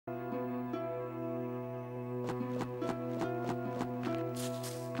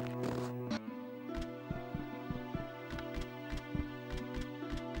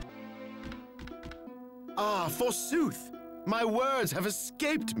forsooth! My words have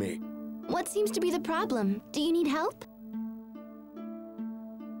escaped me. What seems to be the problem? Do you need help?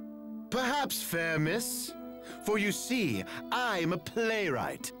 Perhaps, fair miss. For you see, I'm a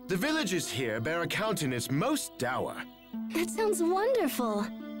playwright. The villagers here bear a countenance most dour. That sounds wonderful.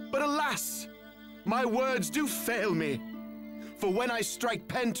 But alas, my words do fail me. For when I strike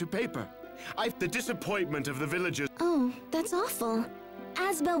pen to paper, the disappointment of the villagers. Oh, that's awful.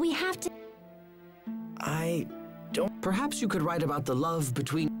 Asbel, we have to... I don't... Perhaps you could write about the love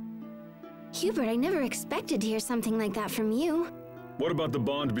between... Hubert, I never expected to hear something like that from you. What about the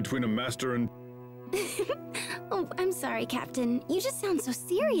bond between a master and... Oh, I'm sorry, Captain. You just sound so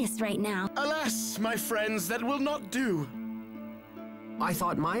serious right now. Alas, my friends, that will not do. I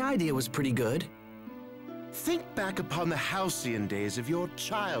thought my idea was pretty good. Think back upon the halcyon days of your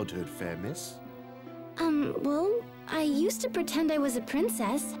childhood, fair miss. Well, I used to pretend I was a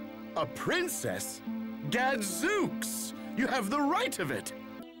princess. A princess? Gadzooks! You have the right of it!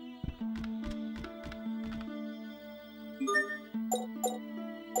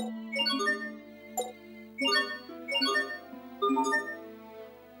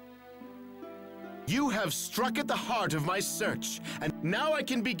 You have struck at the heart of my search, and now I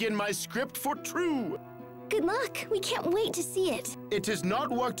can begin my script for true. Good luck. We can't wait to see it. It is not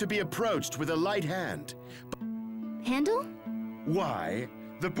work to be approached with a light hand. Handle? Why?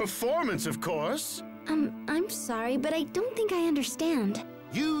 The performance, of course. I'm sorry, but I don't think I understand.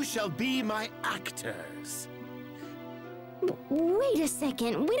 You shall be my actors. Wait a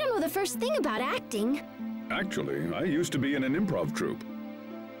second. We don't know the first thing about acting. Actually, I used to be in an improv troupe.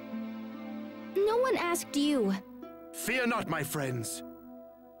 No one asked you. Fear not, my friends.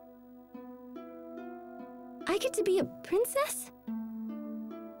 I get to be a princess?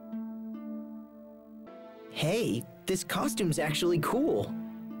 Hey, this costume's actually cool.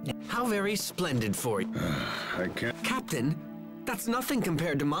 How very splendid for you. I can't... Captain, that's nothing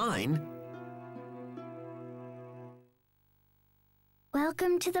compared to mine.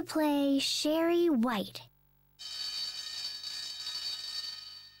 Welcome to the play Sherry White.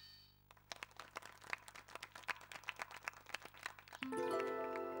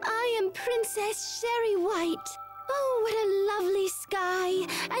 I am Princess Sherry White. Oh, what a lovely sky,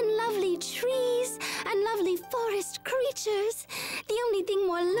 and lovely trees, and lovely forest creatures. The only thing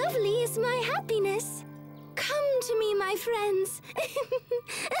more lovely is my happiness. Come to me, my friends.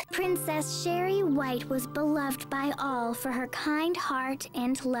 Princess Sherry White was beloved by all for her kind heart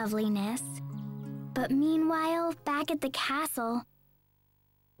and loveliness. But meanwhile, back at the castle...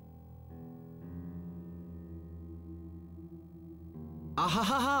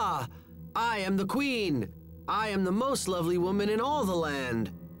 Ahahaha! I am the queen. I am the most lovely woman in all the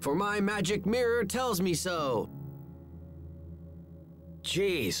land, for my magic mirror tells me so.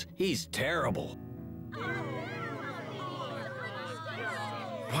 Jeez, he's terrible.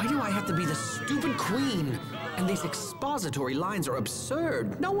 Why do I have to be the stupid queen? And these expository lines are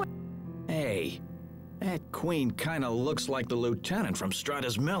absurd. No one... Hey, that queen kinda looks like the lieutenant from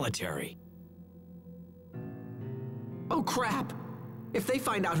Strata's military. Oh, crap! If they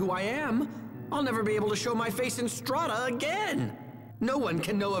find out who I am, I'll never be able to show my face in Strata again! No one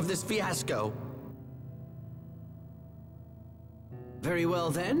can know of this fiasco. Very well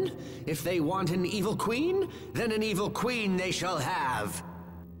then, if they want an evil queen, then an evil queen they shall have.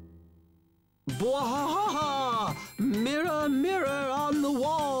 Bwahaha! Mirror, mirror on the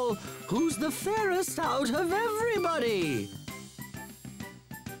wall, who's the fairest out of everybody?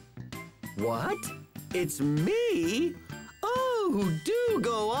 What? It's me? Oh, do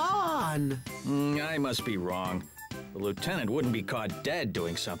go on! I must be wrong. The lieutenant wouldn't be caught dead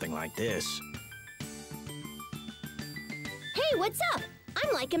doing something like this. Hey, what's up?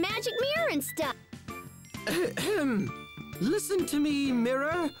 I'm like a magic mirror and stuff. Listen to me,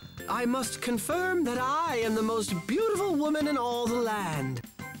 mirror. I must confirm that I am the most beautiful woman in all the land.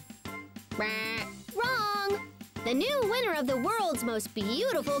 Wrong! The new winner of the world's most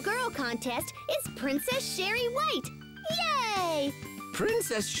beautiful girl contest is Princess Sherry White. Yay!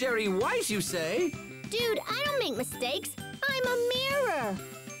 Princess Sherry White, you say? Dude, I don't make mistakes. I'm a mirror.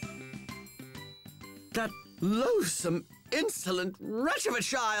 That loathsome, insolent wretch of a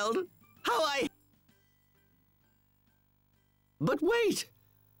child! How I... But wait!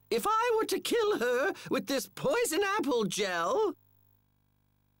 If I were to kill her with this poison apple gel...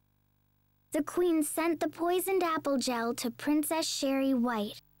 The queen sent the poisoned apple gel to Princess Sherry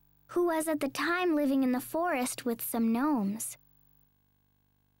White, who was at the time living in the forest with some gnomes.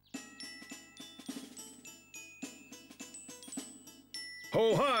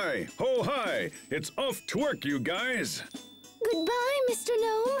 Ho hi! Ho hi! It's off to work, you guys! Goodbye, Mr.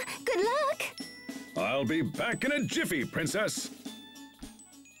 Gnome. Good luck. I'll be back in a jiffy, Princess.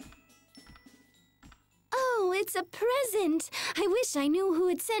 Oh, it's a present. I wish I knew who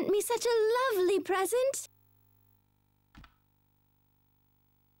had sent me such a lovely present.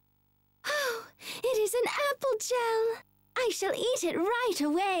 Oh, it is an apple gel. I shall eat it right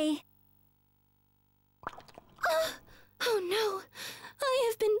away. Oh no, I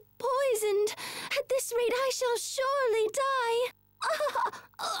have been poisoned. At this rate, I shall surely die.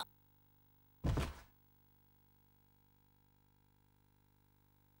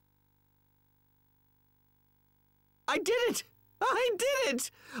 I did it! I did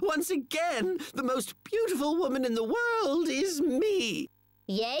it! Once again, the most beautiful woman in the world is me.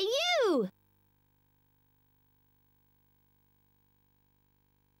 Yay, you!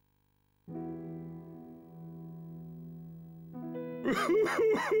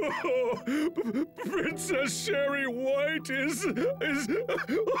 Princess Cheria White is...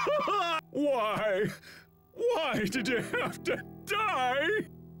 Why? Why did you have to die?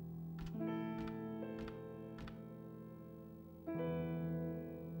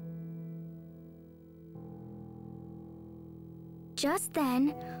 Just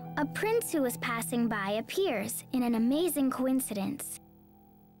then, a prince who was passing by appears in an amazing coincidence.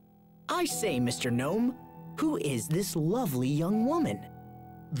 I say, Mr. Gnome, who is this lovely young woman?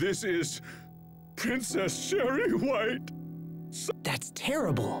 This is Princess Cheria White. That's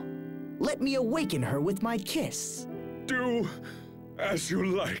terrible. Let me awaken her with my kiss. Do as you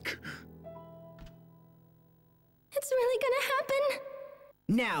like. It's really gonna happen?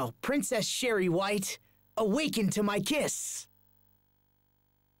 Now, Princess Cheria White, awaken to my kiss.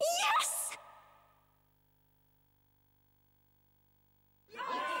 Yes!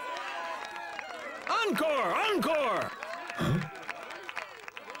 Encore! Encore!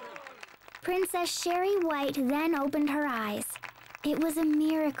 Princess Cheria White then opened her eyes. It was a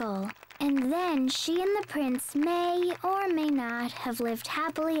miracle. And then she and the prince may or may not have lived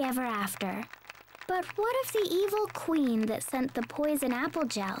happily ever after. But what of the evil queen that sent the poison apple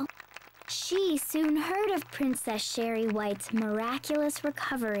gel? She soon heard of Princess Cheria White's miraculous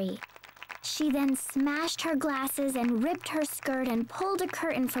recovery. She then smashed her glasses and ripped her skirt and pulled a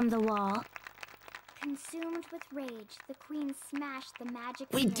curtain from the wall. Consumed with rage, the queen smashed the magic...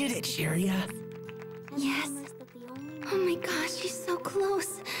 We did it, Cheria. Yes. Oh my gosh, she's so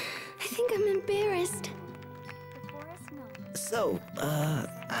close. I think I'm embarrassed. So,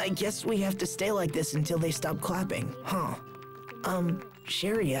 I guess we have to stay like this until they stop clapping, huh?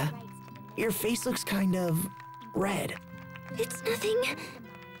 Cheria, your face looks kind of red. It's nothing.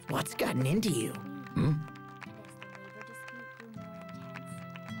 What's gotten into you?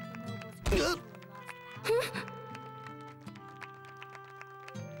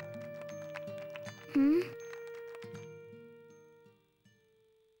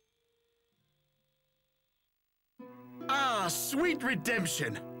 Ah, sweet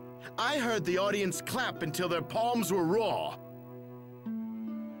redemption. I heard the audience clap until their palms were raw.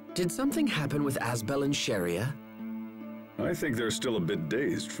 Did something happen with Asbel and Cheria? I think they're still a bit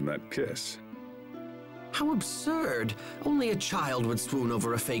dazed from that kiss. How absurd! Only a child would swoon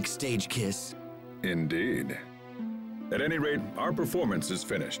over a fake stage kiss. Indeed. At any rate, our performance is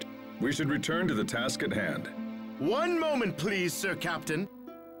finished. We should return to the task at hand. One moment, please, Sir Captain.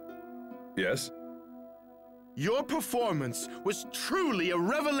 Yes? Your performance was truly a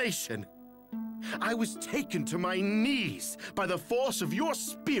revelation. I was taken to my knees by the force of your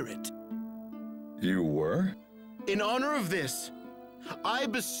spirit. You were? In honor of this, I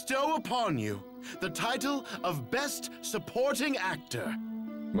bestow upon you the title of Best Supporting Actor.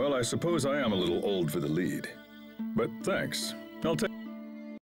 Well, I suppose I am a little old for the lead. But thanks. I'll take...